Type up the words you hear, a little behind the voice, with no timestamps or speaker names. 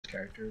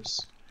characters.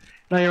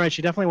 No, you're right.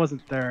 She definitely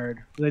wasn't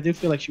third, but I do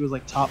feel like she was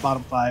like top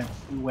bottom 5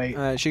 in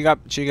weight. She got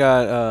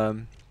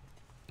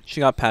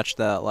patched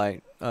that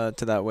light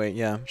to that weight.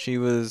 Yeah, she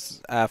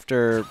was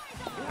after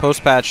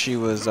post patch. She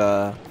was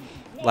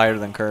lighter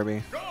than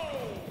Kirby.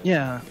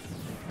 Yeah,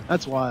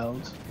 that's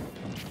wild.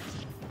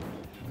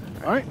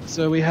 All right,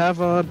 so we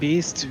have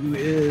Beast, who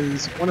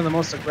is one of the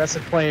most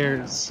aggressive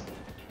players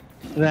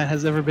that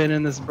has ever been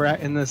in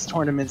this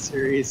tournament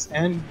series,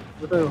 and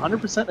with a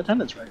 100%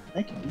 attendance rate.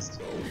 Thank you, Beast.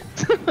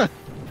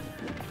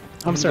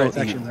 I'm sorry, it's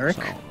actually Lyric.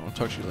 So I'll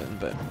talk to you later in a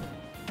bit.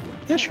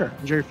 Yeah, sure.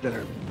 Enjoy your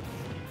dinner.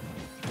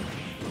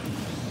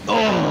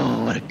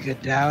 Oh, what a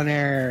good down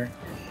air.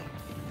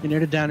 You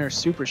near to down air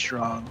super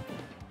strong.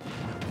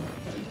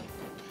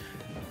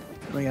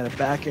 We got a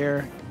back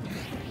air.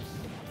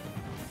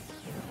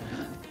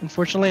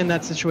 Unfortunately, in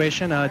that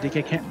situation,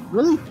 DK can't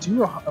really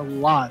do a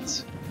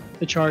lot.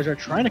 The Charizard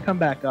trying to come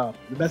back up.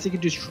 The best he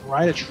can do is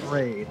try to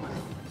trade.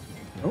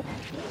 Oh,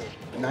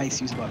 nice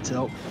use of up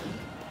tilt.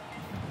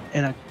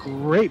 And a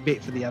great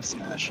bait for the F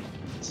smash.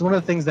 So one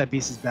of the things that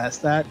Beast is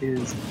best at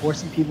is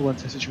forcing people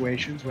into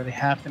situations where they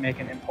have to make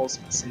an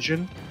impulsive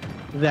decision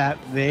that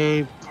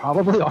they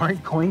probably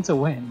aren't going to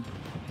win.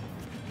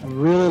 I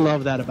really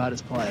love that about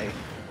his play.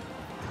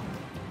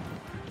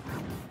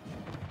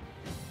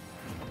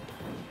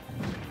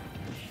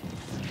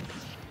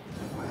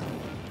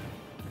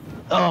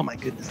 Oh my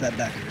goodness, that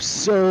backer is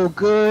so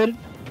good.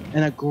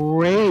 And a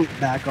great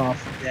back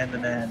off from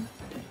DanThaMan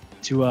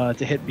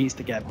to hit Beast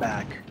to get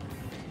back.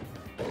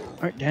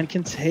 Alright, Dan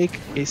can take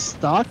a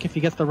stock if he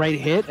gets the right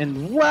hit,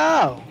 and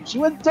wow! She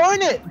went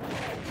darn it!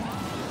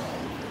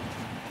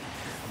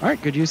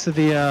 Alright, good use of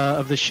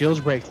the shields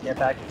break to get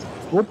back into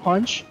full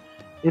punch.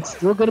 It's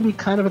still going to be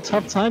kind of a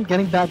tough time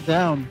getting back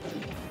down.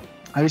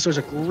 Ivysaur's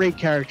a great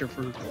character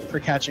for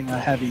catching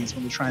heavies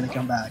when they're trying to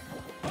come back.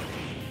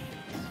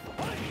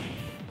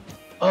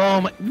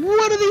 Oh my,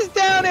 what are these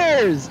down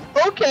airs?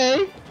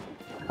 Okay,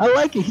 I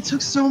like it. He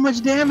took so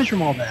much damage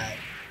from all that.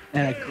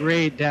 And a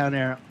great down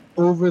air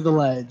over the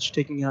ledge,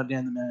 taking out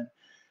DanThaMan.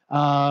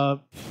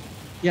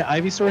 Yeah,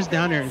 Ivysaur's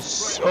down air is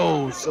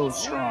so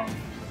strong.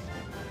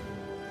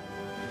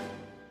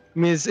 I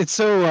mean, it's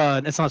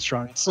so it's not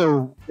strong. It's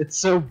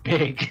so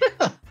big.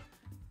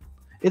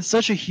 It's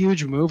such a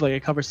huge move. Like,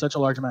 it covers such a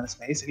large amount of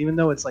space, and even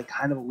though it's like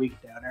kind of a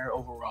weak down air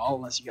overall,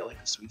 unless you get like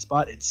a sweet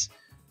spot, it's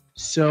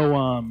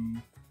so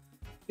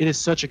it is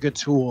such a good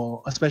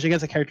tool, especially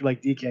against a character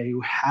like DK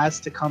who has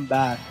to come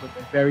back with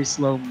a very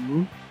slow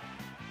move.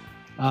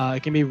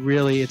 It can be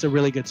it's a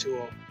really good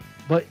tool.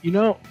 But you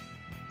know,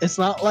 it's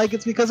not like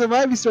it's because of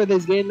Ivysaur that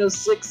he's getting those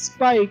 6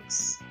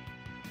 spikes.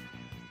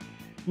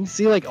 You can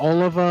see like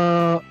all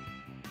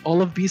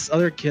of Beast's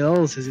other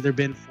kills has either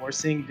been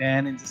forcing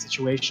Dan into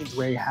situations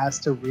where he has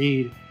to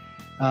read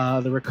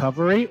the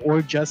recovery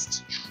or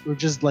just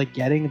like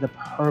getting the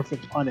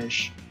perfect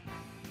punish.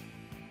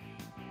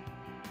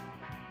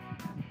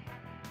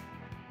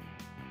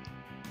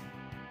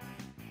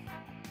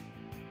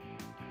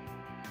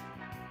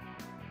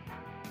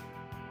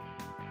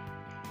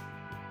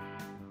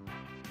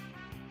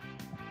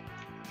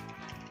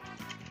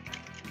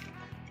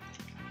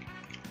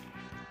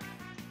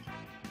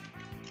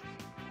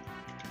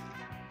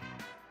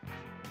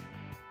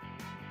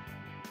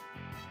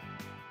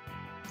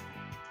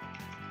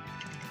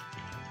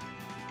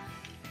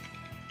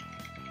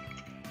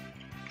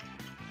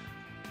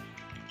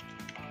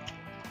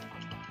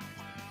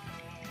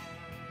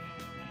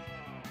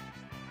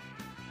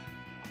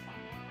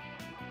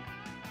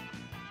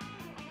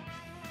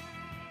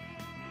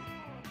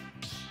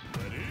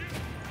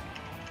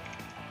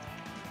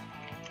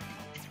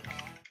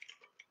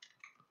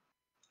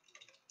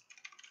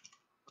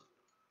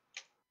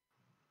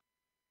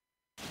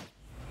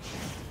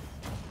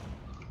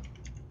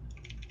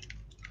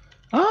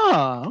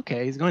 Ah,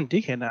 okay, he's going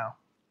DK now.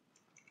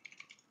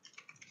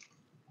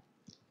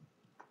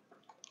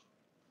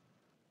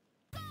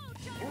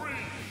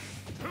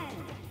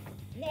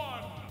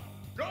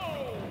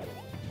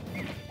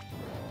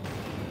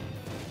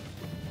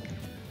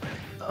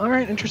 All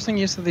right, interesting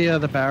use of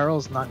the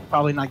barrels.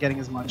 Probably not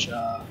getting as much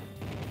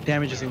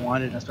damage as he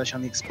wanted, especially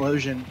on the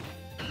explosion.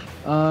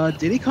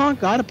 Diddy Kong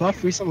got a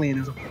buff recently, and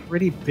it was a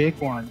pretty big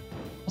one.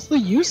 Also,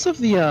 the use of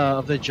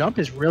the jump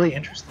is really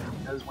interesting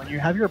because when you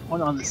have your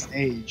opponent on the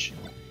stage,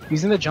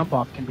 using the jump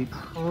off can be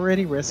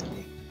pretty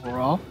risky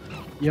overall.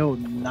 Yo,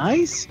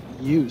 nice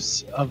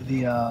use of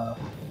the. Oh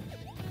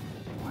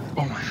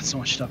my god, so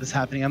much stuff is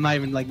happening. I'm not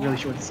even like really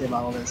sure what to say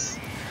about all this.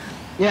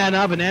 Yeah,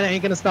 no, Banana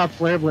ain't gonna stop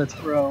Flare Blitz,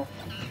 bro.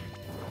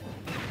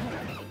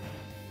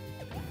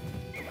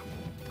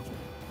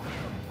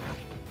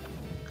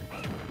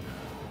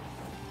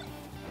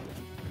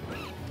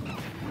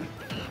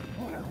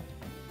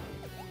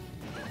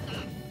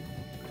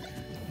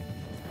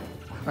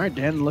 Alright,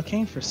 Dan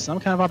looking for some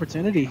kind of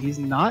opportunity. He's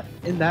not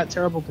in that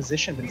terrible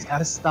position, but he's got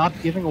to stop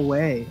giving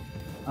away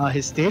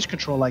his stage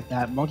control like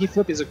that. Monkey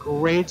Flip is a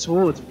great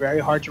tool. It's very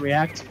hard to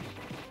react to.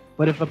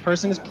 But if a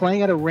person is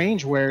playing at a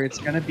range where it's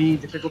gonna be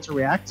difficult to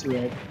react to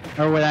it,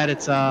 or where that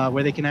it's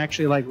where they can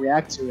actually like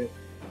react to it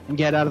and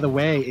get out of the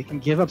way, it can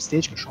give up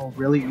stage control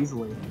really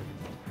easily.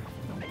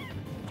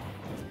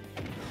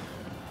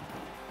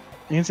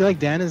 You can see like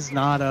Dan is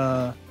not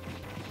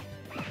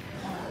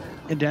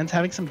and Dan's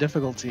having some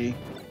difficulty.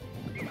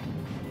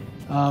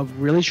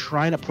 Really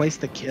trying to place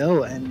the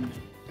kill, and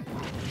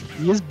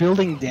he is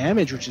building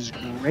damage, which is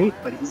great,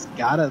 but he's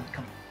gotta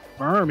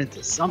confirm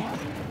into something.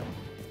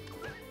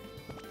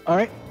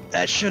 Alright,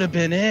 that should have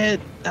been it.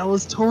 That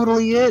was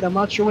totally it. I'm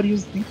not sure what he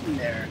was thinking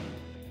there.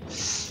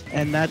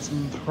 And that's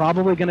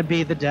probably gonna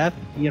be the death.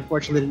 He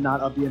unfortunately did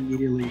not be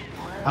immediately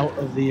out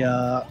of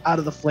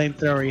the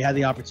flamethrower. He had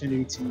the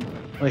opportunity to,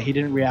 but he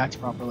didn't react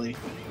properly.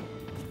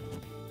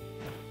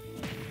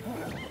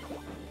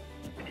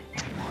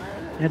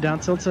 Yeah, down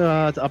tilt to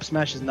up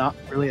smash is not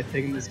really a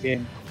thing in this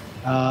game.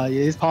 It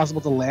is possible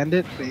to land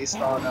it based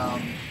on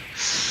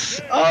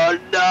Oh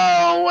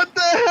no! What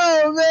the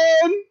hell,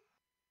 man?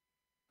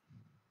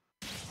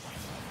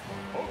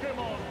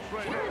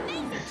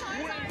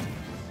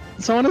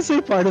 So I want to say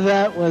part of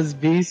that was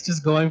Beast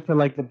just going for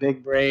like the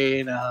big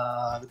brain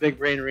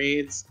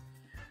reads.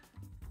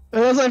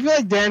 But also, I feel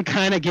like Dan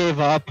kind of gave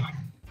up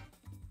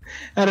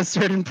at a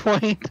certain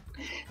point.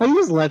 Like, you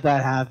just let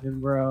that happen,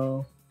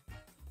 bro.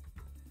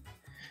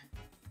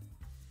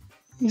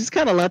 You just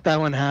kind of let that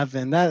one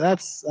happen.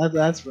 That's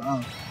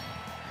wrong.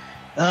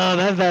 Oh,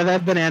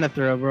 that banana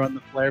throw, bro, on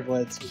the flare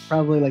blitz was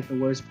probably like the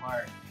worst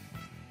part.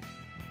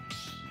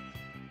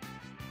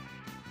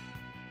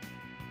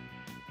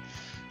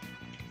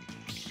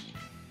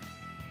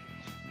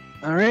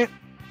 All right,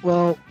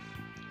 well,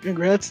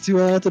 congrats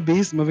to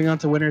Beast moving on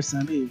to winner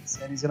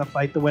semis, and he's gonna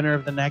fight the winner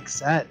of the next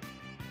set,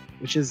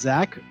 which is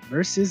Zach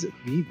versus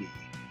Vivi.